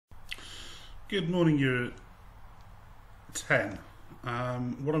Good morning, Year 10.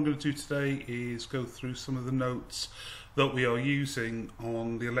 What I'm going to do today is go through some of the notes that we are using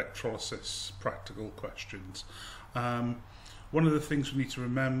on the electrolysis practical questions. One of the things we need to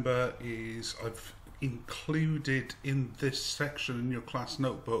remember is I've included in this section in your class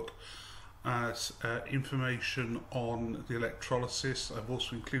notebook as information on the electrolysis. I've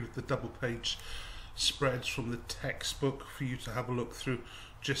also included the double page spreads from the textbook for you to have a look through,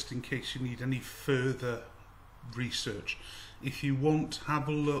 just in case you need any further research. If you want to have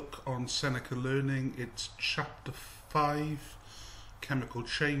a look on Seneca Learning, it's chapter 5, chemical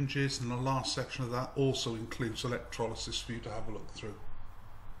changes, and the last section of that also includes electrolysis for you to have a look through.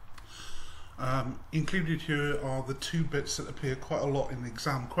 Included here are the two bits that appear quite a lot in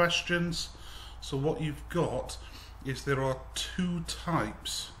exam questions. So what you've got is there are two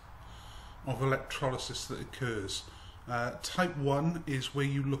types of electrolysis that occurs. Type 1 is where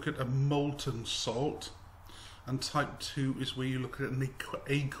you look at a molten salt, and type 2 is where you look at an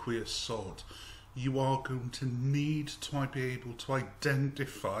aqueous salt. You are going to need to be able to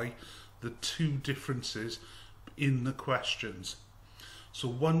identify the two differences in the questions. So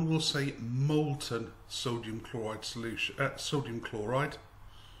one will say molten sodium chloride solution, sodium chloride.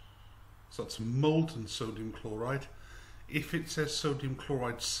 So that's molten sodium chloride. If it says sodium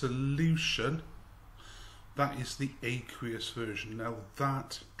chloride solution, that is the aqueous version. Now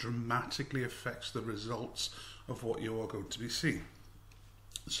that dramatically affects the results of what you are going to be seeing.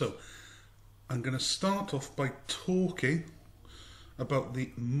 So I'm going to start off by talking about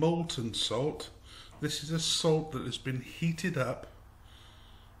the molten salt. This is a salt that has been heated up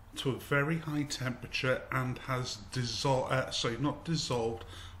to a very high temperature and has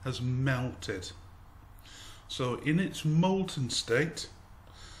has melted. So in its molten state,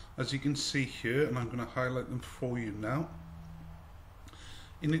 as you can see here, and I'm going to highlight them for you now,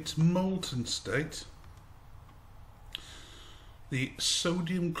 in its molten state, the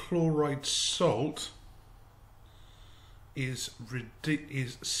sodium chloride salt is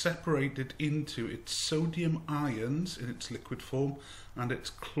separated into its sodium ions in its liquid form and its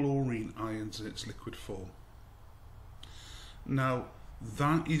chlorine ions in its liquid form. Now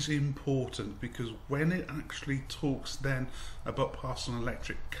that is important, because when it actually talks then about passing an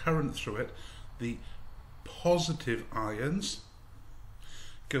electric current through it, the positive ions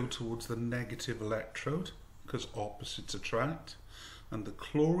go towards the negative electrode because opposites attract, and the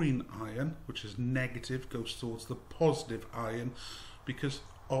chlorine ion, which is negative, goes towards the positive ion because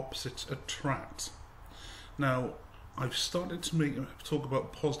opposites attract. Now I've started to talk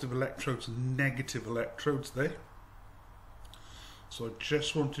about positive electrodes and negative electrodes there. So I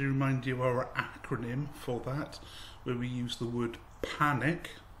just want to remind you of our acronym for that, where we use the word panic.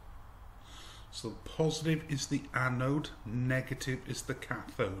 So positive is the anode, negative is the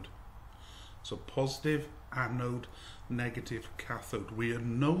cathode. So positive, anode, negative, cathode. We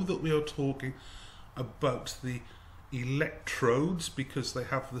know that we are talking about the electrodes because they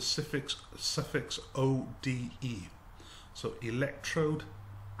have the suffix ODE. So electrode,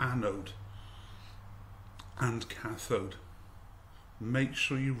 anode, and cathode. Make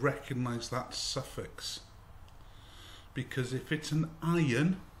sure you recognize that suffix, because if it's an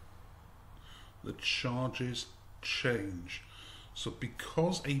ion, the charges change. So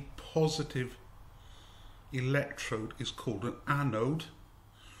because a positive electrode is called an anode,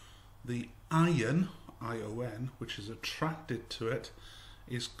 the ion, ION, which is attracted to it,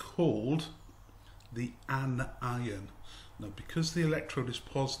 is called the anion. Now because the electrode is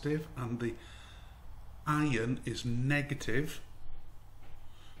positive and the ion is negative,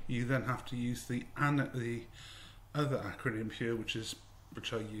 you then have to use the other acronym here, which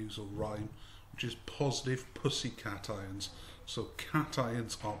I use, or rhyme, which is positive pussycat ions. So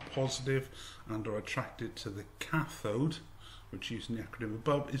cations are positive and are attracted to the cathode, which using the acronym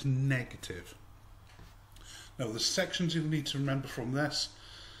above is negative. Now the sections you need to remember from this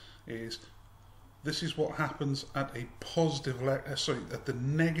is what happens at a positive at the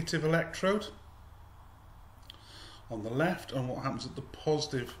negative electrode on the left, and what happens at the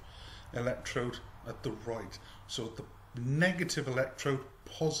positive electrode at the right. So at the negative electrode,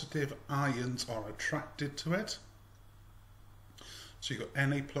 positive ions are attracted to it. So you've got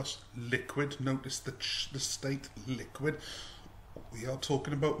Na plus liquid. Notice the state liquid. We are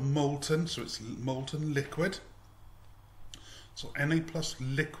talking about molten, so it's molten liquid. So Na plus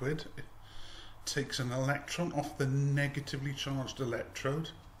liquid takes an electron off the negatively charged electrode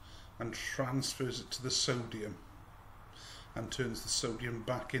and transfers it to the sodium, and turns the sodium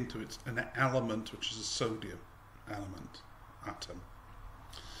back into an element, which is a sodium element, atom.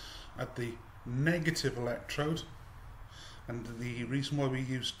 At the negative electrode, and the reason why we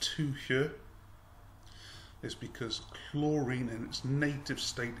use 2 here is because chlorine in its native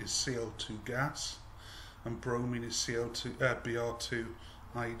state is Cl2 gas, and bromine is Br2,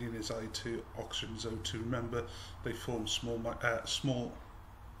 iodine is I2, oxygen is O2. Remember, they form small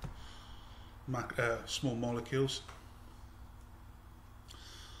molecules.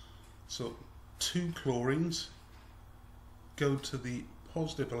 So 2 chlorines go to the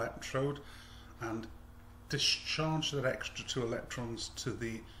positive electrode and discharge their extra 2 electrons to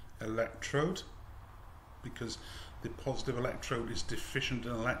the electrode, because the positive electrode is deficient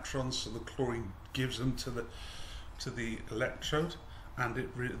in electrons, so the chlorine gives them to the electrode, and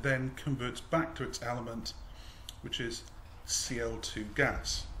it then converts back to its element, which is Cl2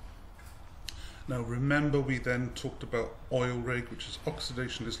 gas. Now remember, we then talked about oil rig, which is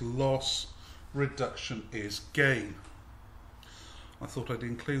oxidation is loss, reduction is gain. I thought I'd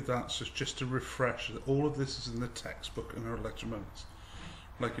include that, so just to refresh that all of this is in the textbook in our electromechanics.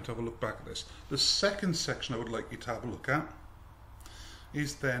 I'd like you to have a look back at this. The second section I would like you to have a look at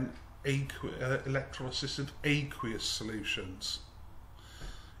is then electrolysis of aqueous solutions.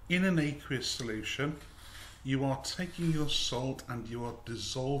 In an aqueous solution, you are taking your salt and you are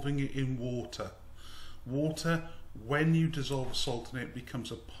dissolving it in water. Water, when you dissolve salt in it,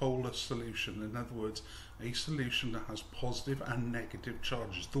 becomes a polar solution. In other words, a solution that has positive and negative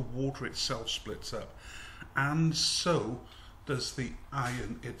charges. The water itself splits up, and so does the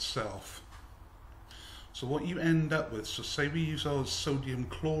iron itself. So what you end up with, so say we use our sodium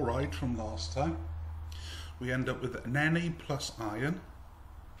chloride from last time, we end up with an Na plus ion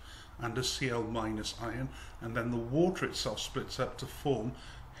and a Cl minus ion, and then the water itself splits up to form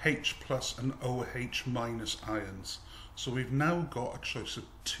H plus and OH minus ions. So we've now got a choice of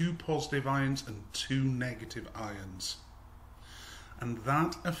 2 positive ions and 2 negative ions, and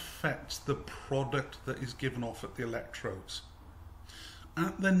that affects the product that is given off at the electrodes.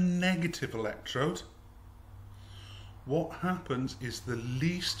 At the negative electrode, what happens is the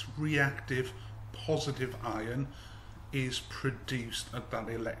least reactive positive ion is produced at that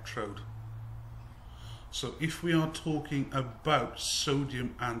electrode. So if we are talking about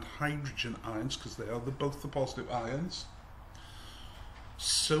sodium and hydrogen ions, because they are both the positive ions,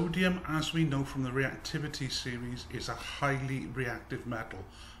 sodium, as we know from the reactivity series, is a highly reactive metal.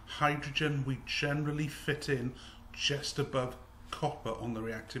 Hydrogen we generally fit in just above copper on the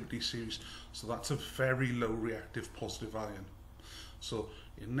reactivity series, so that's a very low reactive positive ion. So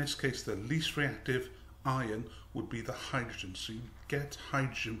in this case, the least reactive ion would be the hydrogen, so you get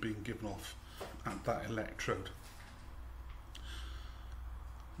hydrogen being given off at that electrode.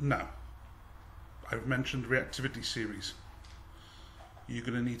 Now, I've mentioned reactivity series. You're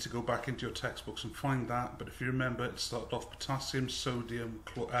going to need to go back into your textbooks and find that, but if you remember, it started off potassium, sodium,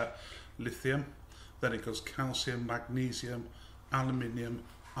 lithium, then it goes calcium, magnesium, aluminium,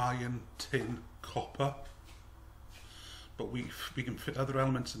 iron, tin, copper. But we can fit other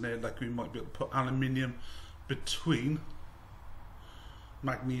elements in there, like we might be able to put aluminium between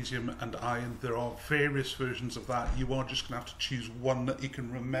magnesium and iron. There are various versions of that. You are just going to have to choose one that you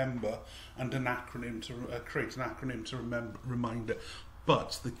can remember, and an acronym to create an acronym to remind it.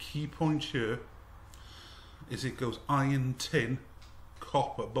 But the key point here is it goes iron, tin,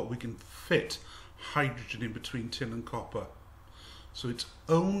 copper, but we can fit hydrogen in between tin and copper. So it's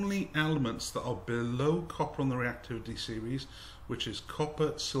only elements that are below copper on the reactivity series, which is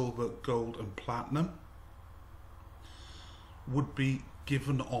copper, silver, gold and platinum, would be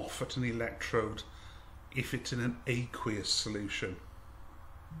given off at an electrode if it's in an aqueous solution.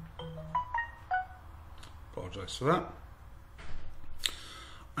 Apologise for that.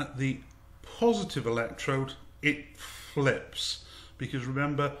 At the positive electrode, it flips, because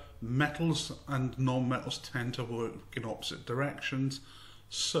remember, metals and non-metals tend to work in opposite directions.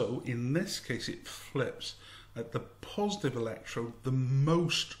 So in this case it flips. At the positive electrode, the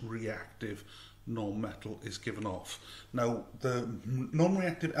most reactive non-metal is given off. Now, the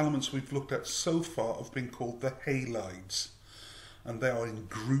non-reactive elements we've looked at so far have been called the halides, and they are in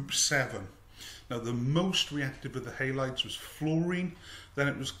group 7. Now, the most reactive of the halides was fluorine, then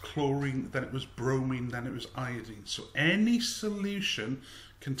it was chlorine, then it was bromine, then it was iodine. So any solution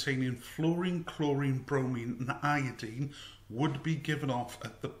containing fluorine, chlorine, bromine and iodine would be given off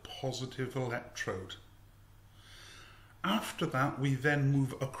at the positive electrode. After that, we then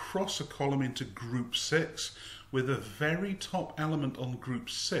move across a column into group 6, where the very top element on group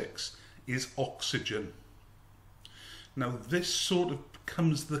 6 is oxygen. Now this sort of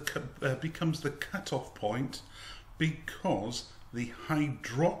becomes the cut-off point, because the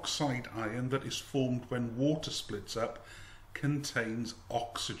hydroxide ion that is formed when water splits up contains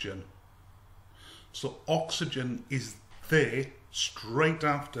oxygen. So oxygen is there straight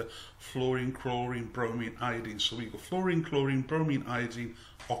after fluorine, chlorine, bromine, iodine. So we go fluorine, chlorine, bromine, iodine,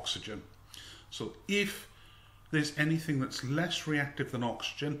 oxygen. So if there's anything that's less reactive than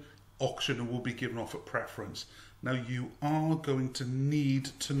oxygen, oxygen will be given off at preference. Now you are going to need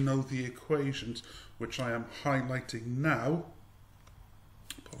to know the equations, which I am highlighting now.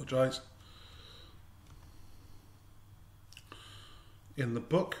 Apologise. In the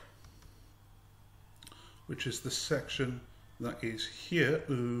book, which is the section that is here.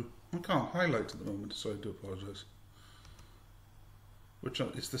 Ooh, I can't highlight at the moment, so I do apologise. Which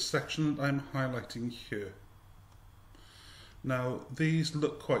is the section that I'm highlighting here. Now, these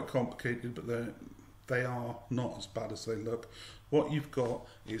look quite complicated, but they are not as bad as they look. What you've got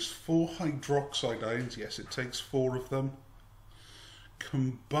is 4 hydroxide ions. Yes, it takes 4 of them.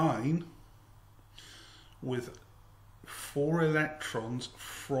 Combine with 4 electrons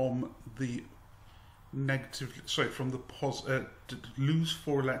from the negative, sorry, from the lose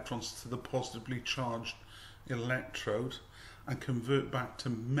 4 electrons to the positively charged electrode and convert back to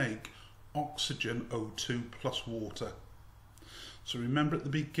make oxygen O2 plus water. So remember at the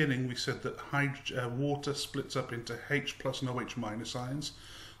beginning we said that water splits up into H plus and OH minus ions.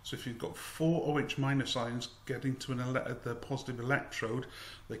 So if you've got 4 OH minus ions getting to the positive electrode,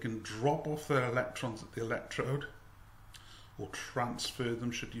 they can drop off their electrons at the electrode, or transfer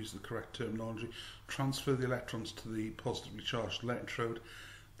them, should use the correct terminology, transfer the electrons to the positively charged electrode.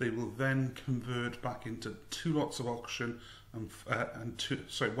 They will then convert back into 2 lots of oxygen and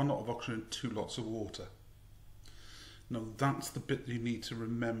 1 lot of oxygen and 2 lots of water. Now that's the bit that you need to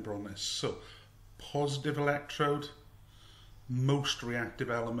remember on this. So positive electrode, most reactive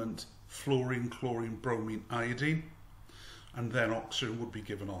element, fluorine, chlorine, bromine, iodine, and then oxygen would be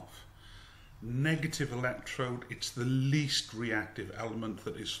given off. Negative electrode, it's the least reactive element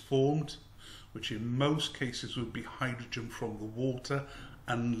that is formed, which in most cases would be hydrogen from the water,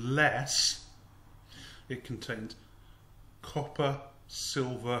 unless it contains copper,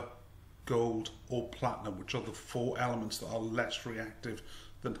 silver, gold or platinum, which are the 4 elements that are less reactive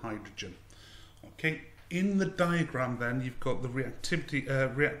than hydrogen. Okay, in the diagram then you've got the reactivity,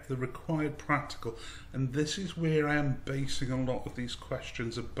 the required practical, and this is where I am basing a lot of these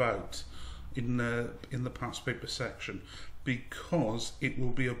questions about in the past paper section, because it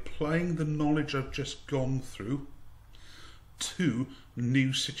will be applying the knowledge I've just gone through to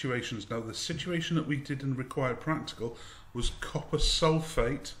new situations. Now the situation that we did in required practical was copper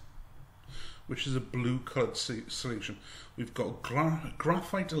sulfate, which is a blue coloured solution. We've got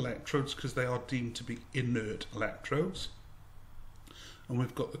graphite electrodes because they are deemed to be inert electrodes, and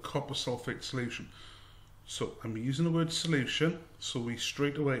we've got the copper sulfate solution. So I'm using the word solution, so we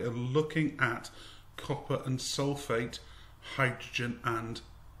straight away are looking at copper and sulfate, hydrogen and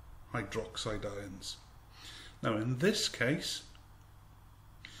hydroxide ions. Now in this case,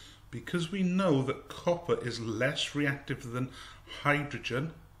 because we know that copper is less reactive than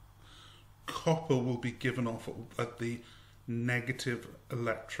hydrogen, copper will be given off at the negative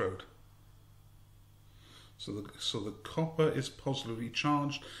electrode. So the copper is positively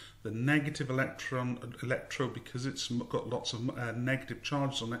charged. The negative electrode, because it's got lots of negative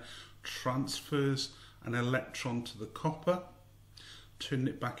charges on it, transfers an electron to the copper, turning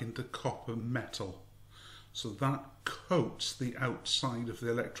it back into copper metal. So that coats the outside of the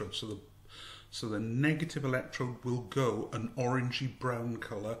electrode. So the negative electrode will go an orangey brown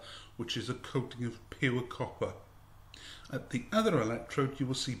colour, which is a coating of pure copper. At the other electrode you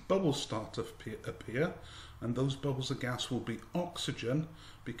will see bubbles start to appear, and those bubbles of gas will be oxygen,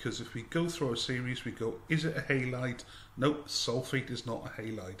 because if we go through a series we go, is it a halide? Nope, sulfate is not a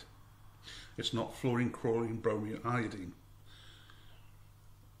halide. It's not fluorine, chlorine, bromine, iodine.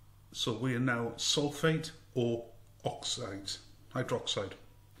 So we are now sulfate or oxides, hydroxide.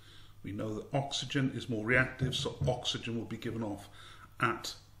 We know that oxygen is more reactive, so oxygen will be given off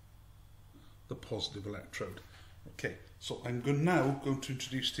at the positive electrode. Okay, so I'm now going to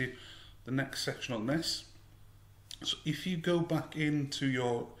introduce to you the next section on this. So if you go back into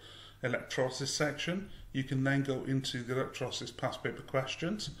your electrolysis section, you can then go into the electrolysis past paper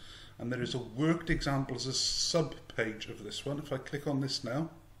questions, and there is a worked example as a sub-page of this one. If I click on this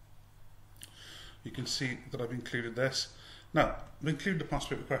now, you can see that I've included this. Now, I've included the past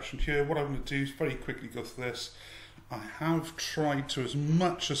paper question here. What I'm going to do is very quickly go through this. I have tried to, as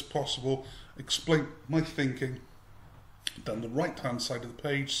much as possible, explain my thinking down the right hand side of the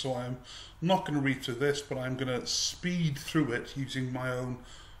page, so I'm not going to read through this, but I'm going to speed through it using my own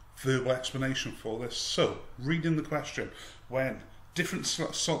verbal explanation for this. So, reading the question, when different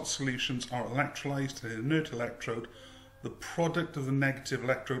salt solutions are electrolyzed in an inert electrode, the product of the negative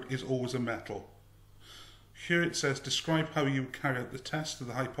electrode is always a metal. Here it says describe how you carry out the test of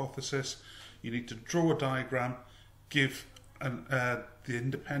the hypothesis. You need to draw a diagram, give the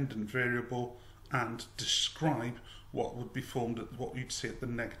independent variable, and describe what would be formed at what you'd see at the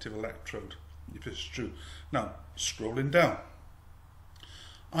negative electrode, if it's true. Now, scrolling down,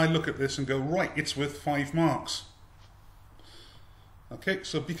 I look at this and go, right, it's worth 5 marks. Okay,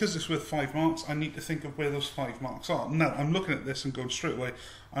 so because it's worth 5 marks, I need to think of where those 5 marks are. Now, I'm looking at this and going straight away,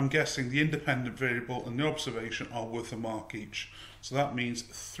 I'm guessing the independent variable and the observation are worth a mark each. So that means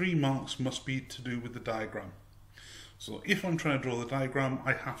 3 marks must be to do with the diagram. So if I'm trying to draw the diagram,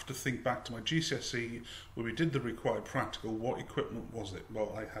 I have to think back to my GCSE where we did the required practical. What equipment was it?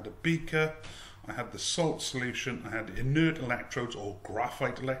 Well, I had a beaker, I had the salt solution, I had inert electrodes or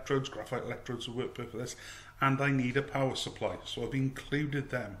graphite electrodes will work perfect for this, and I need a power supply, so I've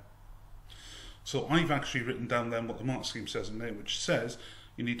included them. So I've actually written down then what the mark scheme says in there, which says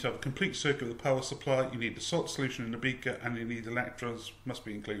you need to have a complete circuit with a power supply, you need the salt solution in the beaker, and you need electrodes must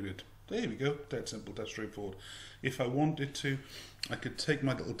be included. There we go, dead simple, dead straightforward. If I wanted to, I could take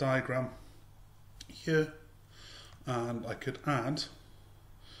my little diagram here and I could add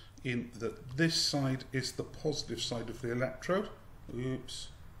in that this side is the positive side of the electrode. Oops.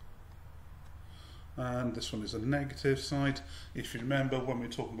 And this one is a negative side. If you remember when we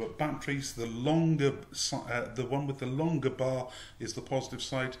were talking about batteries, the one with the longer bar is the positive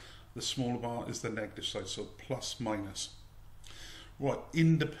side, the smaller bar is the negative side, so plus minus. Right,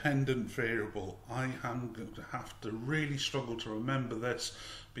 independent variable. I am going to have to really struggle to remember this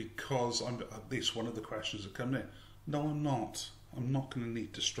because it's one of the questions that come in. No, I'm not. I'm not going to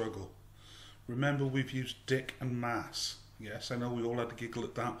need to struggle. Remember, we've used Dick and mass. Yes, I know we all had to giggle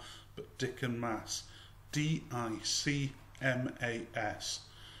at that, but Dick and mass. D-I-C-M-A-S.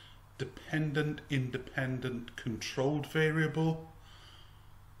 Dependent, independent, controlled variable.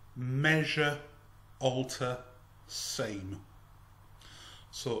 Measure, alter, same.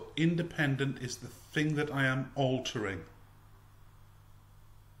 So independent is the thing that I am altering.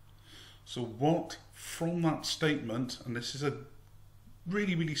 So what from that statement, and this is a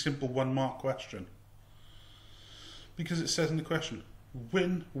really, really simple 1 mark question, because it says in the question,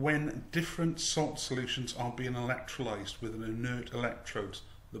 when different salt solutions are being electrolyzed with an inert electrode,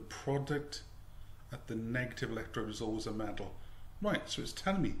 the product at the negative electrode is always a metal. Right, so it's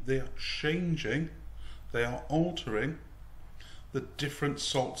telling me they are changing, they are altering the different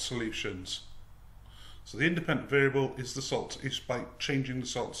salt solutions. So the independent variable is the salt, is by changing the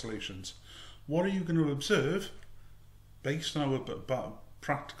salt solutions. What are you going to observe? Based on our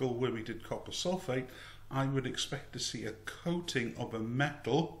practical where we did copper sulfate, I would expect to see a coating of a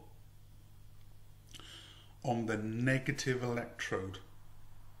metal on the negative electrode.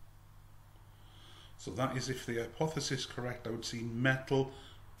 So that is, if the hypothesis is correct, I would see metal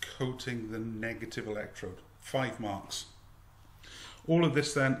coating the negative electrode. 5 marks. All of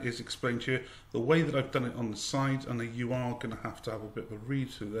this then is explained here. The way that I've done it on the side, and you are going to have a bit of a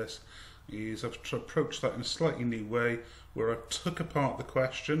read through this, is I've approached that in a slightly new way, where I took apart the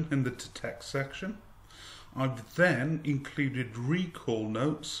question in the text section. I've then included recall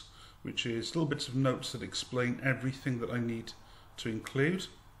notes, which is little bits of notes that explain everything that I need to include.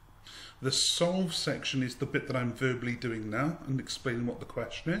 The solve section is the bit that I'm verbally doing now and explaining what the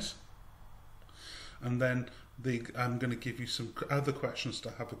question is. And then I'm going to give you some other questions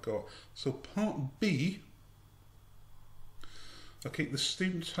to have a go. So part B, okay, the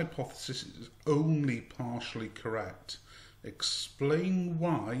student's hypothesis is only partially correct. Explain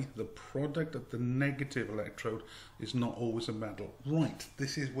why the product at the negative electrode is not always a metal. Right,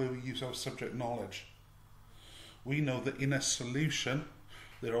 this is where we use our subject knowledge. We know that in a solution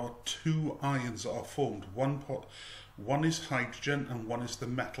there are 2 ions that are formed. One is hydrogen and one is the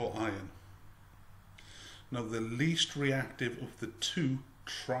metal ion. Now the least reactive of the 2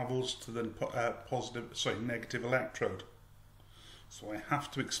 travels to the negative electrode. So I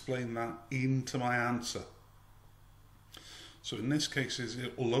have to explain that into my answer. So in this case,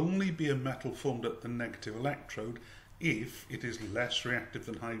 it will only be a metal formed at the negative electrode if it is less reactive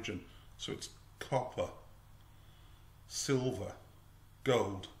than hydrogen. So it's copper, silver,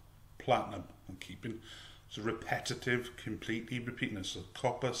 gold, platinum. I'm keeping it's repetitive, completely repeating it. So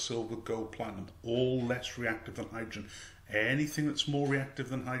copper, silver, gold, platinum, all less reactive than hydrogen. Anything that's more reactive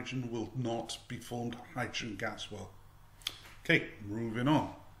than hydrogen will not be formed hydrogen gas well. Okay, moving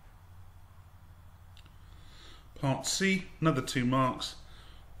on. Part C, another 2 marks.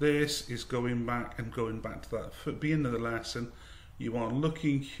 This is going back to that at the beginning of the lesson. You are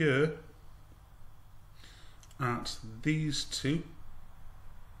looking here at these 2.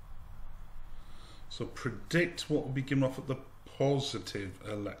 So predict what will be given off at the positive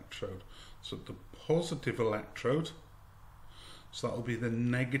electrode. So at the positive electrode, so that will be the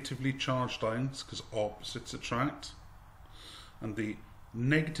negatively charged ions because opposites attract, and the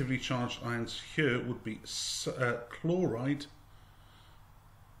negatively charged ions here would be chloride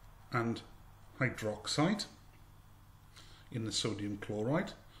and hydroxide in the sodium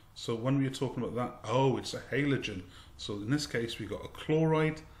chloride. So when we are talking about that, oh, it's a halogen. So in this case, we've got a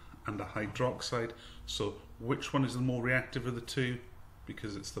chloride and a hydroxide. So which one is the more reactive of the two?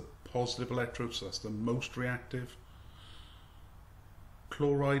 Because it's the positive electrode, so that's the most reactive.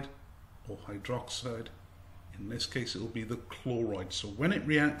 Chloride or hydroxide. In this case, it will be the chloride. So when it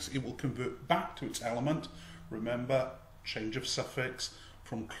reacts, it will convert back to its element. Remember, change of suffix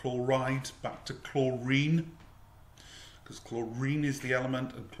from chloride back to chlorine, because chlorine is the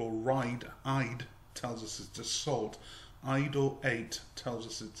element and chloride, ide, tells us it's a salt. Ide or ate tells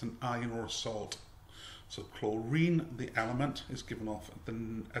us it's an ion or a salt. So chlorine, the element, is given off at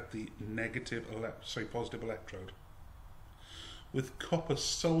the positive electrode. With copper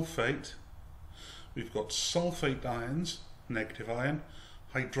sulfate, we've got sulfate ions, negative ion,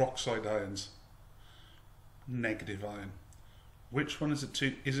 hydroxide ions, negative ion. Which one is it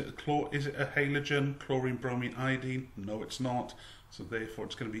to? Is it a halogen, chlorine, bromine, iodine? No, it's not. So therefore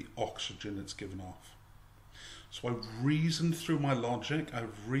it's going to be oxygen that's given off. So I've reasoned through my logic,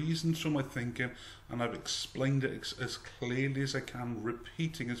 I've reasoned through my thinking, and I've explained it as clearly as I can,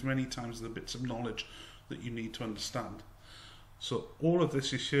 repeating as many times the bits of knowledge that you need to understand. So all of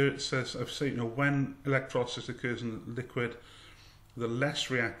this is here. It says, I've said, when electrolysis occurs in a liquid, the less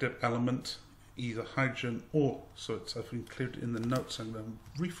reactive element, either hydrogen or, I've included in the notes. I'm going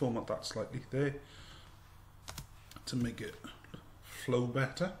to reformat that slightly there to make it flow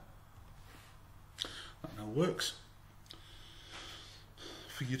better. That now works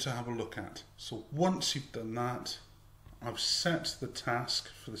for you to have a look at. So once you've done that, I've set the task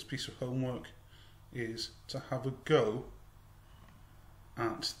for this piece of homework is to have a go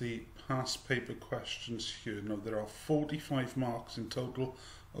at the past paper questions here. Now there are 45 marks in total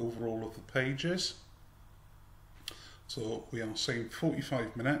over all of the pages. So we are saying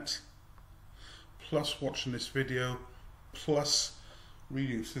 45 minutes, plus watching this video, plus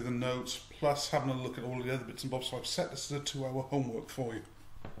reading through the notes, plus having a look at all the other bits and bobs. So I've set this as a 2-hour homework for you.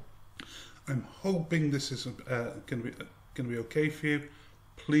 I'm hoping this is going to be okay for you.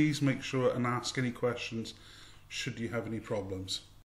 Please make sure and ask any questions should you have any problems.